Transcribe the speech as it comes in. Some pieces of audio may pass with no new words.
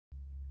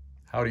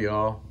Howdy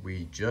y'all,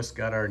 we just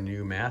got our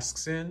new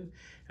masks in and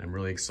I'm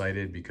really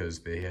excited because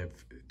they have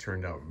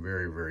turned out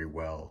very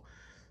well.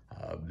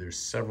 There's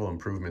several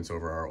improvements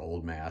over our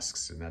old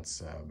masks, and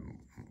that's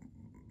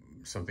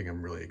something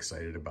I'm really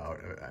excited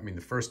about. I mean,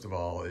 the first of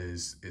all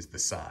is the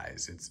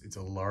size. It's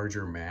a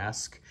larger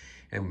mask,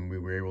 and we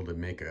were able to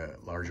make a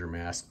larger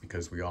mask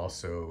because we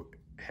also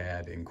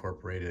had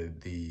incorporated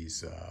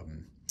these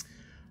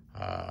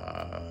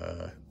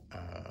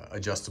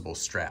adjustable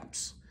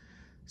straps.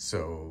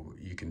 So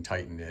you can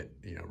tighten it,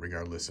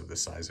 regardless of the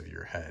size of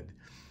your head.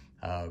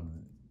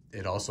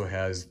 It also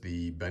has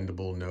the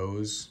bendable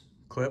nose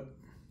clip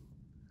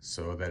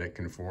so that it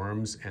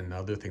conforms. And the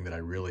other thing that I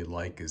really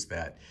like is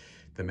that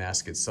the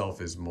mask itself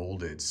is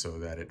molded so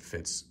that it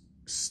fits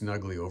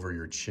snugly over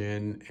your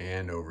chin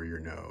and over your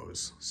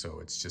nose. So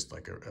it's just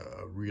like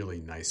a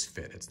really nice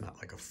fit. It's not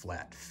like a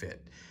flat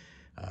fit.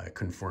 It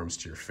conforms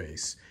to your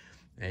face.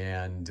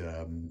 And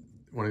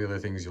one of the other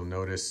things you'll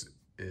notice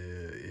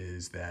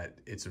is that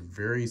it's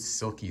very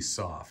silky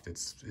soft.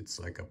 It's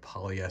like a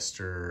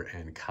polyester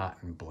and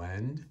cotton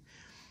blend,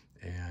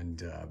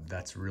 and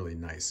that's really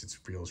nice. It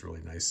feels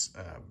really nice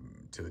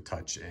to the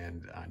touch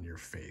and on your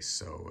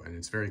face. And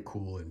it's very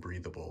cool and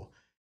breathable.